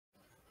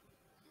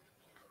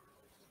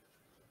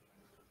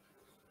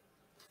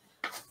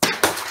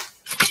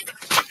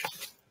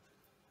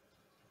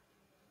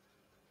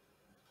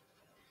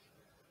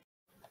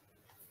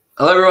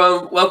Hello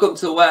everyone, welcome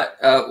to welcome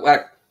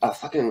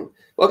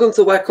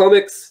to Whack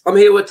Comics. I'm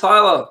here with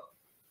Tyler.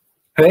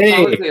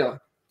 Hey, Here.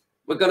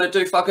 We're gonna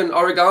do fucking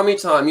origami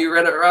time. You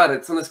read it right.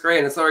 It's on the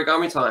screen. It's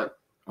origami time.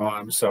 oh,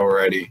 I'm so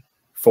ready.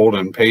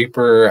 Folding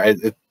paper,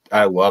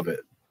 I love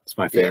it. It's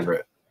my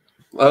favorite.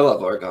 I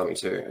love origami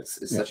too.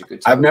 It's such a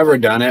good time. I've never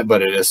done it,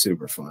 but it is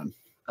super fun.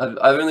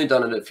 I've only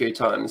done it a few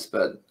times,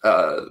 but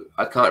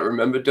I can't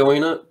remember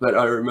doing it. But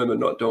I remember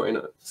not doing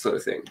it, sort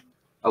of thing.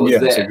 I was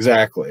Yes, there.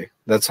 exactly.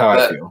 That's how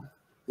I feel.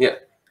 Yeah.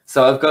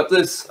 So I've got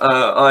this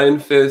Iron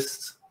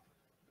Fist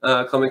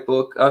comic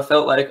book. I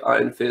felt like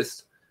Iron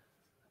Fist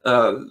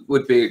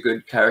would be a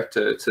good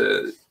character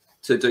to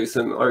do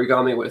some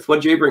origami with.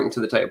 What do you bring to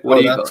the table? What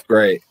do you got? That's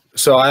great.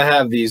 So I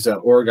have these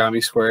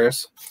origami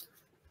squares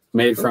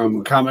made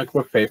from comic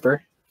book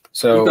paper.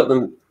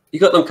 So you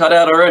got them cut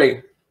out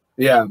already.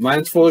 Yeah,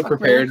 mine's fully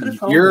prepared.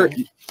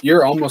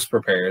 You're almost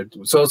prepared.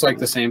 So it's like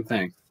the same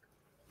thing.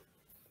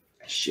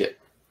 Shit.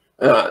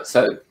 All right.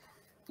 So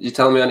you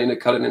telling me I need to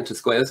cut it into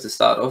squares to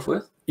start off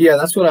with? Yeah,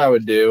 that's what I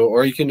would do.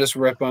 Or you can just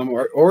rip them,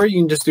 or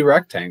you can just do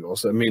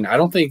rectangles. I mean, I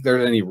don't think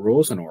there's any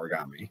rules in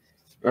origami.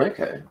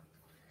 Okay.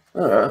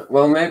 All right.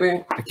 Well,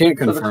 maybe I can't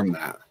confirm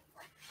that.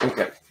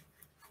 Okay.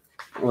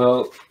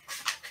 Well,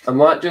 I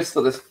might just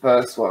for this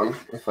first one,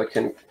 if I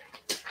can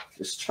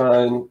just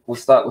try and we'll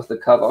start with the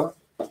cover.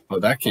 Oh,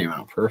 that came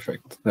out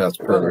perfect. That's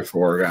perfect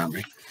for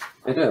origami.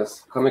 It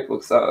is. Comic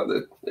books are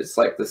it's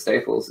like the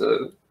staples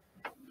are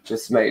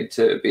just made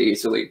to be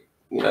easily,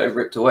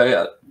 ripped away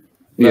at.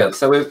 Yeah.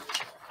 So we've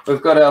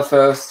got our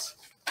first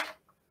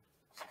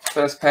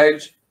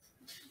page.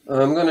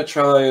 I'm gonna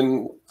try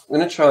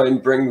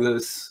and bring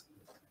this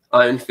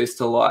Iron Fist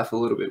to life a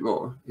little bit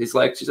more. He's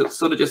like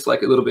sort of just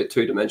like a little bit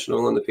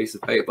two-dimensional on the piece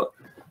of paper,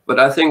 but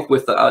I think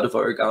with the art of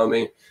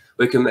origami,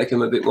 we can make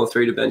him a bit more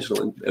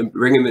three-dimensional and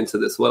bring him into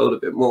this world a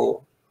bit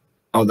more.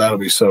 Oh, that'll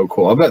be so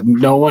cool. I bet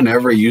no one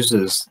ever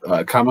uses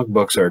comic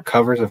books or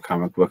covers of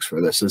comic books for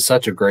this. It's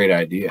such a great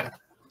idea.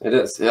 It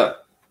is, yeah.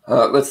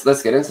 Let's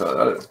get into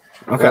it.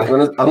 Okay.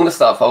 I'm gonna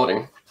start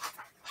folding.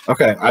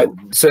 Okay.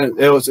 So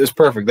it's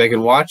perfect. They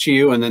can watch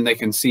you, and then they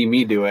can see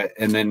me do it,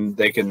 and then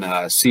they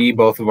can see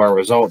both of our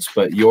results.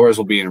 But yours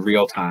will be in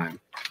real time,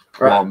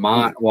 right.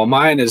 While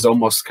mine is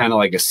almost kind of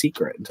like a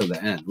secret until the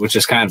end, which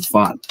is kind of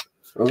fun.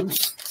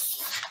 Because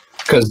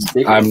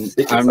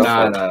I'm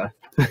not.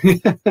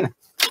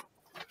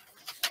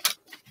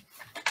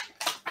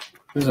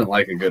 Isn't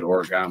like a good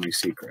origami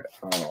secret.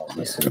 Oh,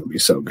 this is gonna be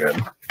so good.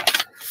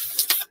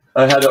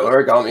 I had an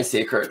origami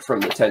secret from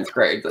the 10th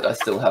grade that I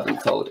still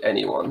haven't told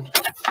anyone.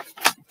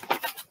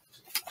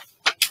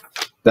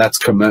 That's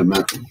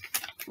commitment.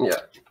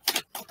 Yeah.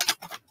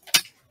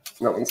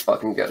 No one's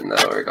fucking getting that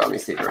origami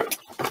secret.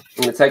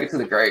 I'm gonna take it to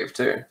the grave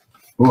too.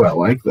 Oh, I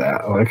like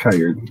that. I like how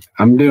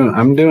I'm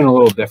doing a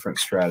little different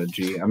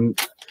strategy. I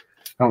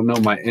don't know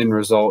my end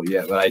result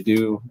yet, but I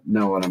do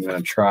know what I'm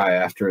gonna try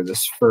after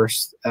this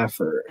first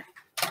effort.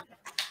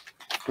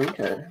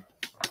 Okay.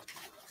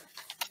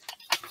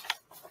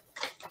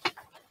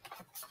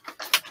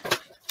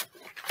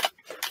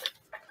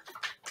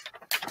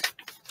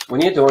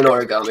 When you're doing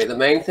origami, the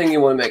main thing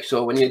you want to make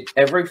sure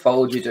every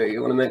fold you do,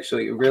 you want to make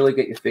sure you really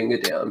get your finger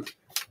down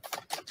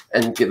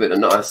and give it a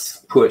nice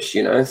push,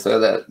 so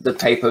that the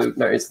paper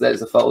knows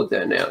there's a fold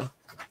there now.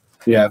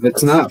 Yeah, if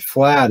it's not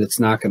flat, it's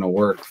not going to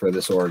work for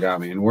this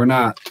origami, and we're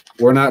not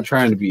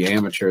trying to be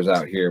amateurs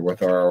out here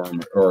with our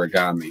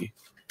origami.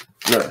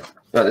 No,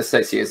 this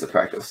takes years of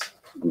practice.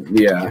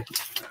 Yeah,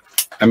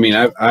 I mean,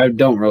 I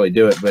don't really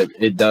do it, but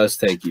it does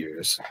take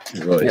years.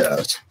 It really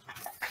does.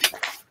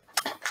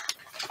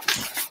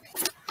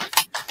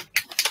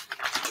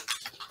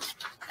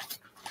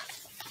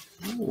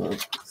 Oh,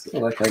 I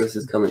like how this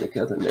is coming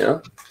together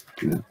now.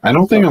 Yeah. I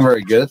don't think I'm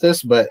very good at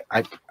this, but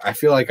I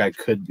feel like I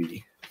could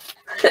be.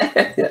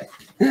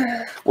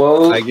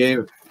 Well,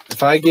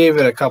 if I gave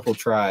it a couple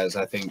tries,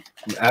 I think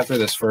after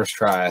this first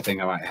try, I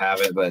think I might have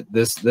it. But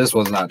this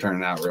one's not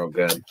turning out real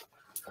good.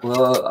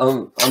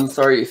 Well, I'm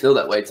sorry you feel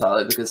that way,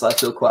 Tyler, because I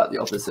feel quite the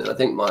opposite. I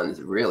think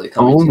mine's really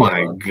coming together.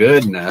 Oh my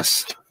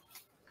goodness!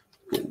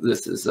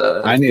 This is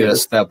I need to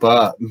step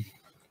up.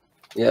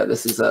 Yeah,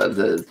 this is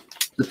the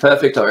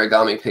perfect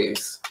origami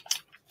piece.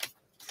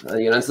 I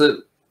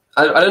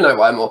don't know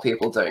why more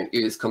people don't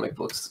use comic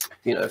books,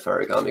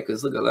 for origami,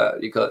 because look at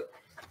that. You got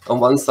on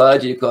one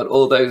side, you've got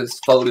all those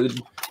folded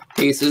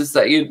pieces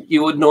that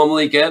you would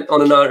normally get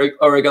on an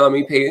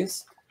origami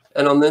piece,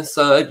 and on this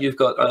side, you've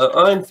got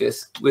Iron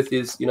Fist with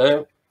his,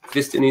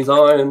 fist in his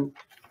eye and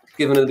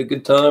giving it a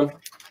good time.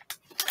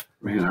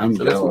 Man, I'm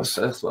jealous. That's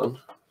my first one.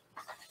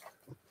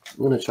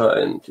 I'm gonna try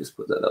and just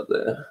put that up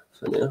there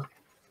for now.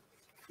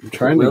 I'm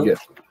trying to get.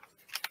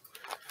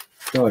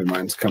 I feel like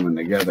mine's coming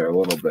together a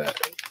little bit.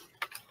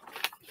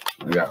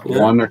 I got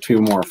one or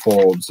two more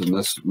folds, and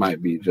this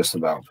might be just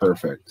about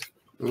perfect.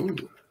 I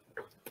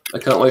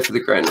can't wait for the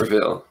grand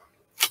reveal.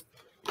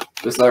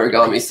 This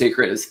origami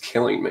secret is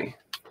killing me.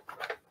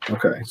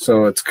 Okay,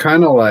 so it's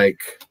kind of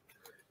like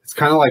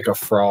a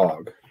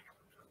frog.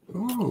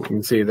 Ooh. You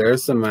can see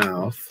there's the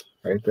mouth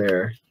right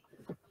there.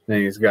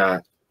 Then he's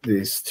got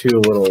these two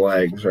little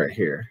legs right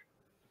here.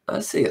 I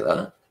see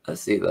that. I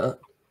see that.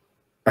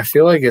 I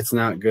feel like it's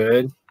not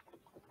good,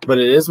 but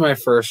it is my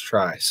first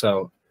try.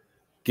 So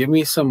give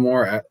me some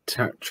more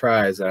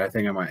tries that I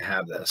think I might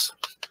have this.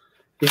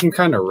 You can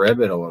kind of rib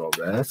it a little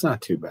bit. That's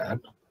not too bad.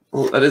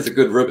 Well, that is a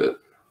good ribbit.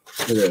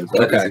 It is.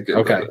 Okay.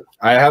 Okay.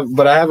 I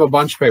have a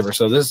bunch of paper.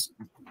 So this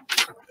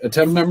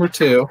attempt number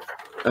 2.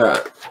 All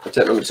right.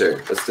 Attempt number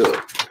 2. Let's do it.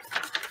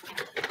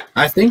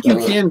 I think you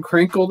can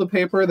crinkle the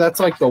paper. That's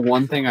like the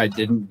one thing I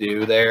didn't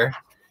do there.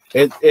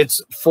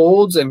 It's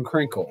folds and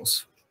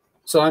crinkles.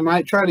 So I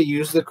might try to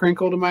use the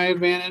crinkle to my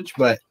advantage,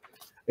 but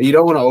you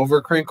don't want to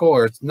over crinkle,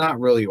 or it's not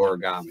really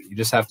origami. You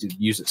just have to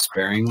use it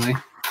sparingly.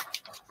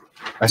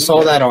 I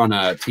saw that on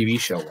a TV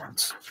show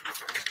once.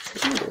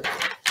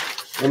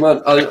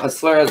 I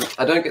swear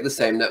I don't get the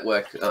same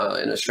network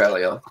in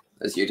Australia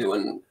as you do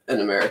in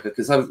America,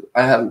 because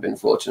I haven't been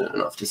fortunate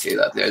enough to see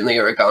that. The only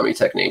origami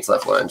techniques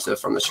I've learned are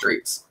from the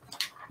streets.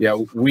 Yeah,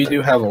 we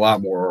do have a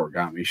lot more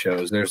origami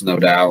shows. There's no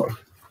doubt.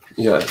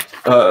 Yeah.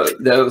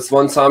 There was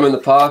one time in the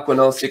park when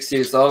I was 6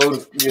 years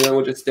old,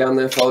 we're just down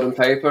there folding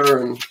paper,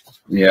 and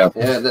there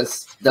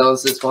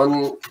was this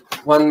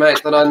one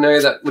mate that I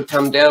knew that would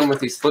come down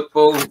with his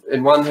football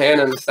in one hand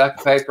and a stack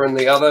of paper in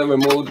the other,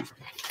 and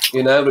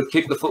would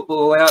kick the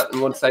football out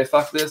and would say,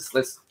 "Fuck this,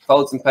 let's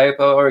fold some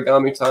paper,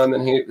 origami time."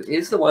 And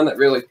he's the one that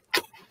really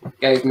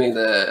gave me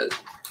the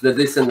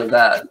this and the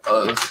that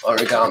of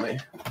origami.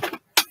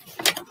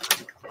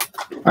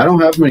 I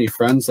don't have many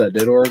friends that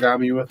did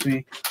origami with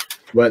me,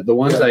 but the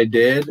ones I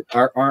did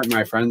aren't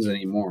my friends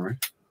anymore.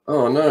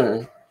 Oh,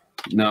 no.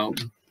 No.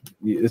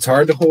 It's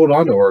hard to hold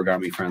on to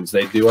origami friends.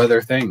 They do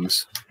other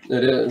things.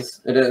 It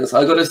is. It is.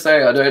 I got to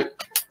say, I don't,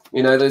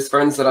 those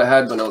friends that I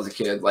had when I was a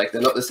kid, like,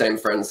 they're not the same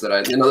friends that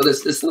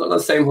it's not the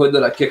same hood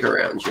that I kick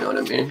around, you know what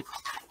I mean?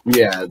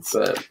 Yeah.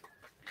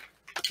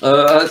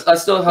 I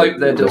still hope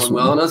they're doing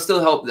well, and I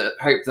still hope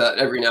that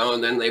every now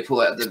and then they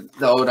pull out the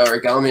old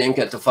origami and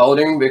get to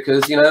folding,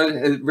 because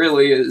it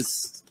really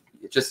is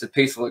just a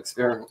peaceful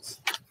experience.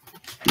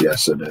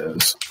 Yes, it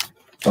is.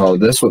 Oh,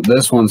 this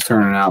one's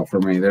turning out for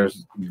me. This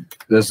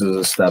is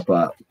a step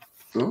up.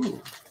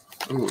 I'm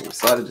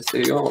excited to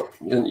see your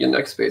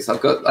next piece.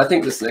 I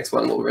think this next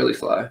one will really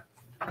fly.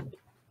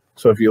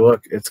 So if you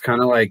look, it's kind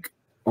of like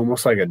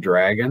almost like a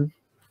dragon.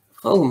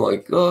 Oh my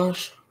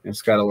gosh.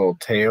 It's got a little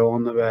tail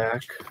on the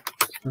back.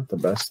 It's not the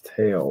best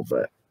tail,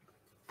 but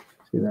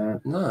see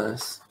that?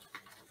 Nice.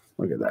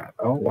 Look at that.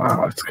 Oh,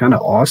 wow. It's kind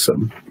of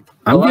awesome.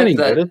 I'm getting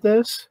good at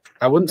this.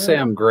 I wouldn't say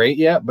I'm great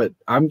yet, but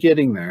I'm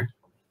getting there.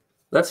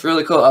 That's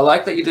really cool. I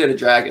like that you did a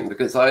dragon,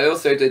 because I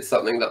also did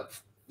something that,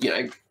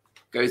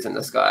 goes in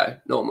the sky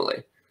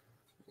normally.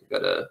 You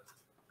got a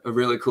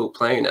really cool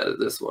plane out of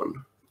this one.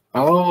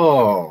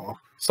 Oh,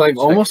 it's like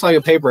almost like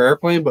a paper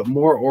airplane, but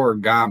more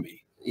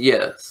origami.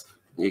 Yes.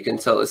 You can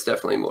tell it's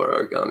definitely more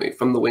origami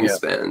from the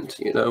wingspan,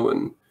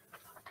 and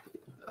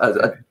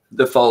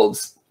the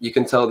folds. You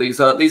can tell these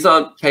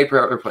aren't paper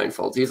airplane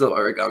folds. These are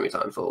origami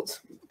time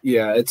folds.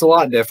 Yeah, it's a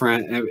lot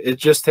different. It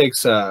just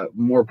takes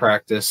more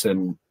practice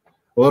and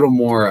a little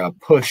more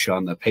push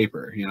on the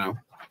paper.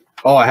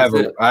 Oh, I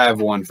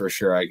have one for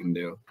sure I can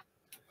do.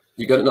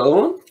 You got another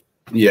one?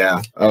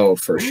 Yeah. Oh,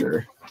 for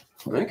sure.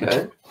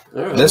 Okay.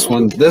 All right. This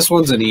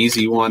one's an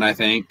easy one, I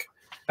think.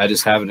 I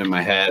just have it in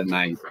my head, and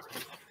I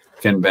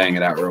can bang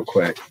it out real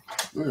quick.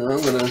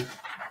 I'm gonna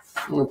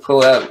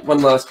pull out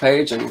one last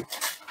page and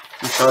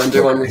try and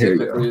do one with you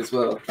quickly as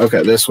well.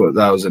 Okay,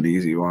 that was an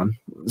easy one.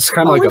 It's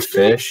kind of like a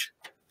fish.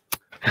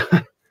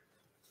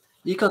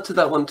 You got to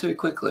that one too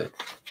quickly.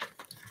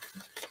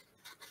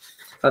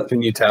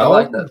 Can you tell?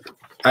 I like that.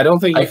 I don't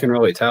think you can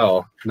really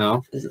tell.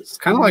 No, it's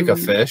kind of like a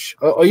fish.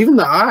 Oh, even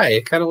the eye.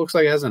 It kind of looks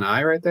like it has an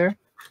eye right there.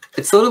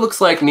 It sort of looks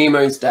like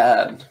Nemo's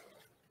dad,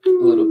 a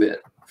little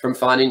bit. From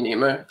Finding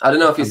Nemo. I don't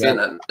know if you've seen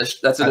that.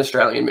 That's an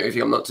Australian movie.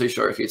 I'm not too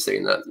sure if you've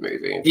seen that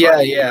movie.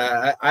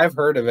 Yeah. I've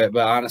heard of it,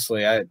 but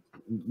honestly,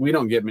 we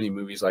don't get many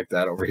movies like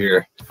that over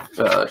here.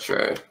 Oh,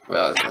 true.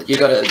 Well, you've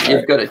got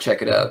to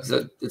check it out.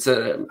 It's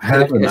an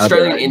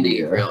Australian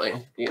indie,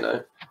 really.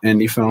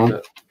 Indie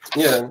film.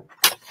 Yeah.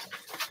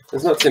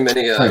 There's not too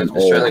many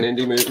Australian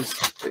indie movies,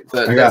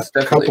 but I got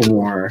a couple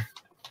more.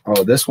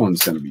 Oh, this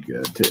one's gonna be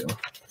good too.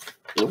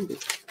 Ooh.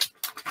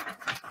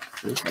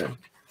 Okay.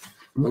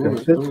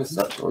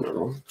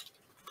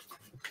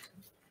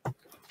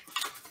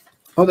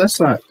 Oh, that's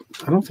not.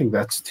 I don't think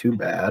that's too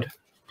bad.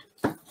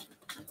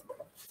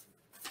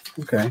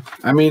 Okay.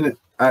 I mean,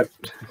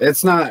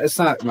 it's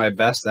not my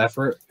best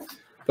effort,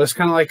 but it's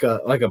kind of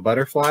like a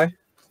butterfly.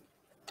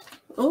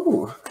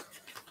 Oh,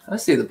 I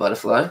see the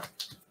butterfly.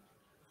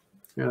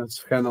 Yeah, it's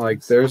kind of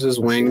like there's his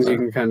wings. You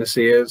can kind of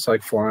see it. It's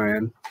like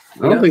flying.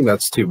 I don't think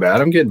that's too bad.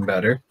 I'm getting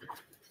better.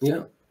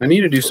 Yeah. I need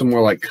to do some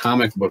more like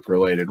comic book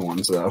related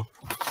ones though.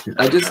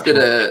 I just did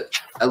a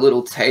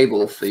little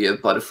table for your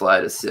butterfly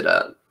to sit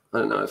at. I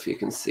don't know if you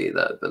can see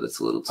that, but it's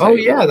a little table. Oh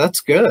yeah, that's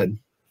good.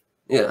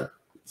 Yeah.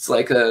 It's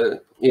like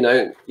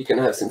you can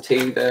have some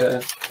tea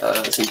there,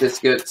 some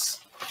biscuits,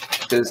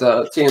 because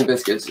tea and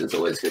biscuits is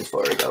always good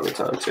for origami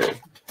time too.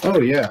 Oh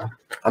yeah.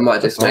 I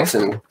might just make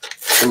some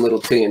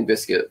little tea and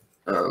biscuit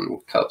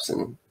cups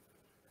and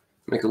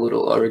make a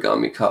little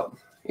origami cup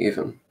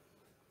even.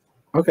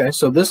 Okay,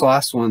 so this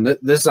last one,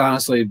 this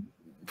honestly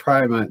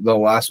probably the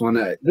last one.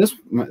 This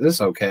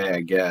is okay,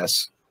 I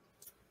guess.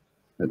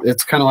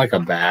 It's kind of like a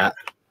bat.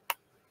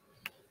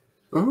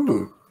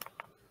 Oh,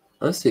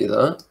 I see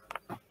that.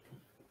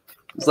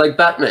 It's like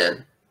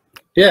Batman.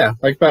 Yeah,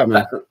 like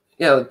Batman.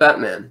 Yeah, like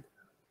Batman.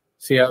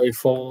 See how he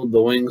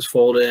the wings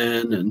fold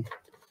in, and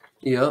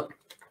yeah.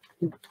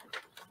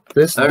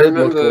 This did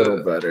look a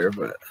little better,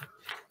 but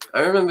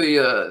I remember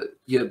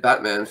your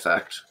Batman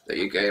fact that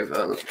you gave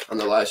on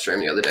the live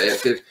stream the other day.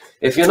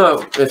 If you're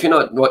not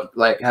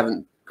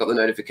haven't got the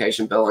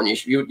notification bell on,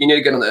 you need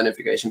to get on the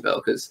notification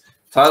bell, because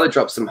Tyler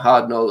drops some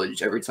hard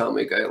knowledge every time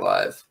we go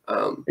live.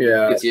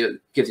 Yeah,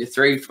 gives you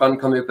 3 fun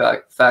comic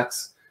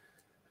facts,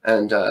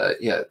 and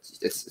yeah,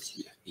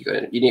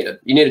 you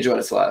need to join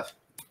us live.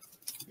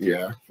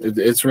 Yeah,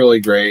 it's really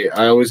great.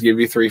 I always give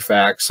you 3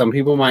 facts. Some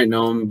people might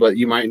know them, but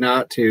you might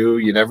not too.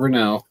 You never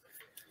know.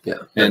 Yeah,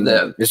 and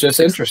it's just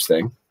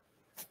interesting.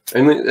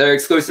 And they're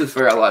exclusive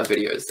for our live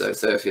videos, though.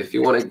 So if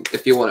you want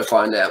to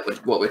find out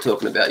what we're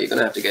talking about, you're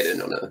gonna have to get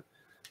in on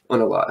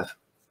a live.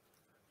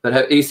 But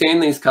have you seen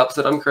these cups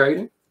that I'm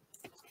creating?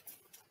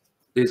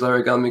 These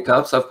origami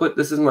cups.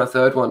 This is my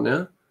 3rd one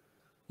now.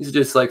 These are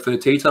just like for the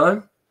tea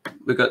time.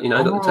 We got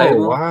got the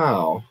table.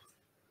 Wow.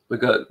 We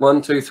got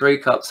 1, 2, 3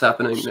 cups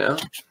happening now.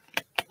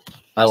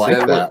 I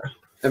like that.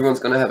 Everyone's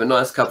gonna have a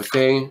nice cup of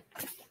tea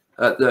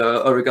at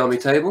the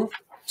origami table.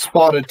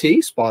 Spot of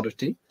tea, spot of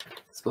tea.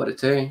 Spot of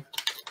tea.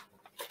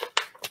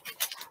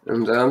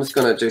 And I'm just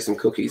going to do some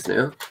cookies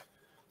now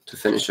to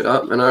finish it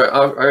up. And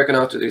I reckon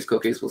after these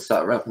cookies, we'll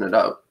start wrapping it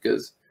up,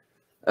 because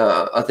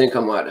I think I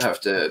might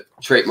have to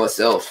treat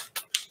myself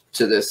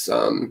to this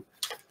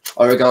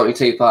origami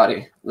tea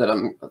party that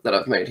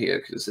I've made here,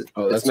 because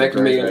it's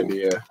making me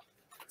idea.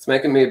 It's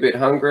making me a bit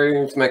hungry.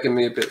 It's making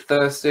me a bit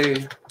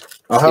thirsty.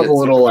 I'll have a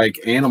little like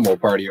animal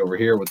party over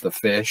here with the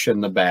fish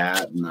and the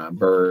bat and the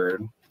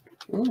bird.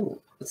 Ooh,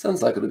 that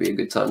sounds like it'll be a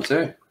good time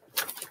too.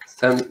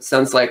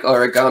 Sounds like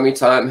origami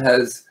time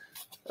has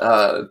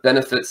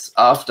benefits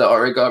after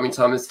origami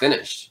time is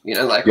finished.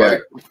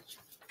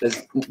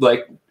 There's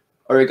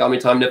origami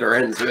time never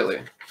ends,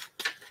 really.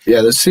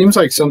 Yeah, this seems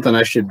like something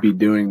I should be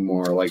doing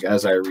more, like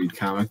as I read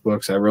comic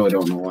books. I really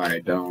don't know why I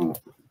don't.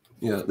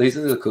 Yeah, these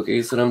are the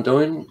cookies that I'm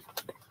doing.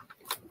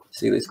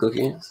 See these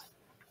cookies?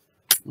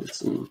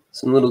 Some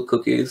little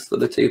cookies for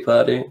the tea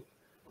party.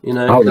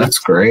 Oh, that's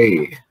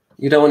great.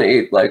 You don't want to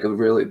eat like a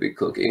really big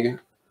cookie.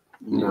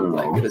 No.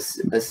 Like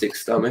a sick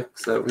stomach.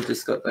 So we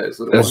just got those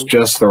little That's ones.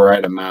 just the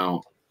right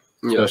amount,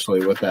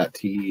 especially with that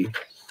tea.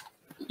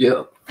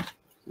 Yeah,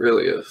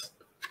 really is.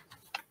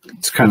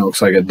 It kind of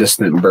looks like a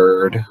distant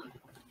bird.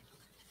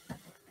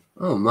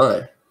 Oh my!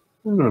 I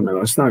don't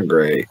know. It's not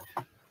great.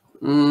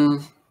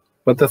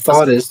 But the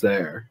thought is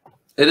there.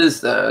 It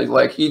is there.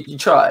 Like you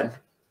tried.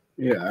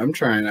 Yeah, I'm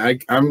trying.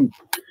 I'm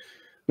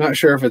not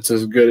sure if it's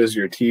as good as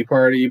your tea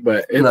party,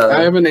 but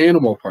I have an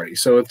animal party,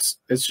 so it's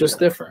just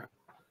different.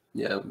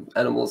 Yeah,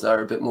 animals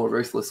are a bit more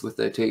ruthless with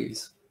their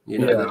teas. They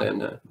don't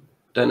know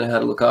how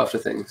to look after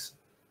things.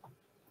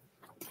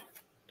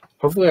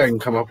 Hopefully I can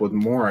come up with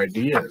more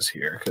ideas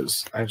here,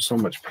 because I have so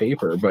much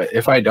paper, but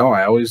if I don't,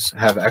 I always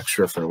have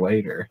extra for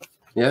later.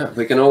 Yeah,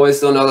 we can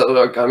always do another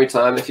origami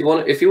time. If you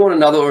want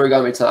another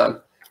origami time,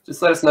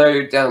 just let us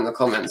know down in the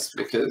comments,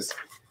 because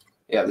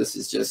yeah, this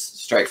is just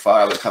straight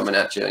fire we're coming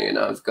at you.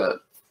 I've got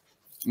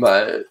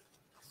my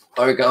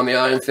origami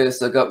iron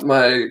fist, I've got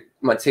my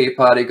tea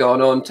party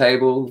going on,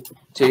 table,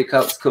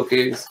 teacups,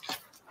 cookies,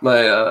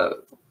 my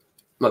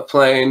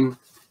plane.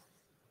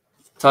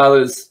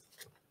 Tyler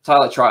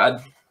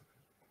tried.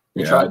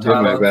 You tried,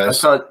 Tyler. My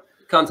best. I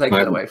can't take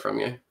that away from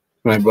you.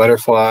 My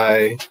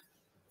butterfly.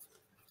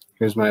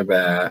 Here's my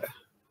bat.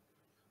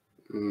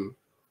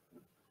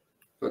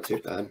 Not too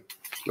bad.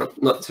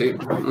 Not too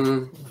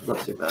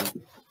bad.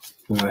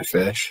 My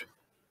fish.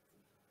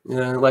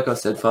 Yeah, like I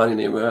said, Finding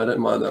Nemo. I don't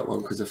mind that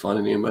one because of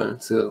Finding Nemo.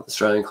 It's an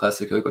Australian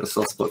classic. I've got a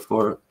soft spot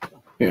for it.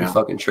 Yeah. You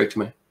fucking tricked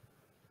me.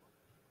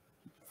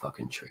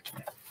 Fucking tricked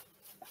me.